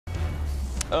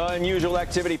Unusual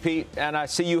activity, Pete, and I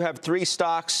see you have three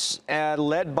stocks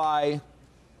led by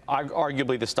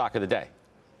arguably the stock of the day.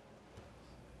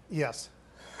 Yes.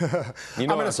 You know I'm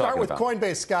going to start with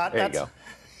Coinbase, Scott. There you go.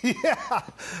 Yeah,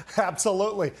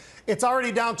 absolutely. It's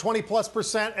already down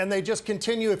 20+%, and they just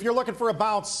continue. If you're looking for a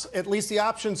bounce, at least the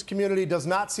options community does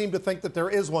not seem to think that there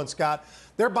is one, Scott.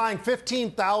 They're buying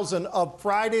 15,000 of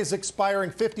Friday's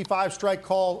expiring 55 strike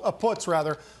puts,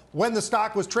 when the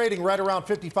stock was trading right around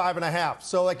 55.5.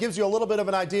 So that gives you a little bit of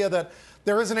an idea that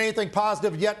there isn't anything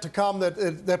positive yet to come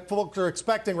that folks are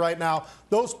expecting right now.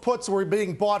 Those puts were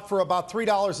being bought for about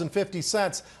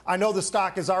 $3.50. I know the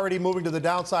stock is already moving to the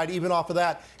downside even off of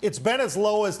that. It's been as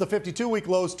low as the 52-week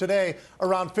lows today,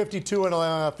 around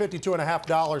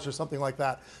 $52.50 or something like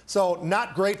that. So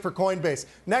not great for Coinbase.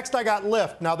 Next, I got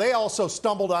Lyft. Now, they also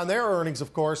stumbled on their earnings,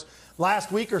 of course.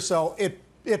 Last week or so,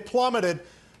 it plummeted.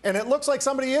 And it looks like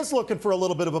somebody is looking for a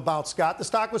little bit of a bounce, Scott. The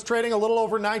stock was trading a little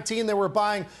over 19. They were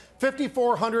buying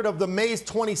 5,400 of the May's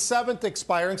 27th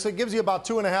expiring, so it gives you about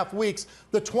 2.5 weeks.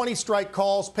 The 20 strike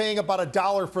calls, paying about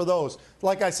 $1 for those.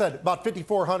 Like I said, about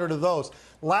 5,400 of those.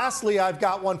 Lastly, I've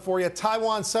got one for you,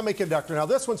 Taiwan Semiconductor. Now,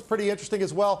 this one's pretty interesting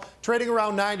as well, trading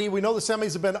around 90. We know the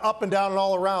semis have been up and down and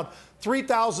all around.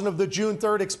 3,000 of the June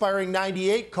 3rd expiring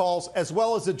 98 calls, as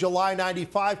well as the July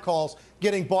 95 calls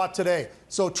getting bought today.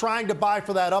 So trying to buy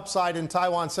for that upside in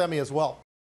Taiwan Semi as well.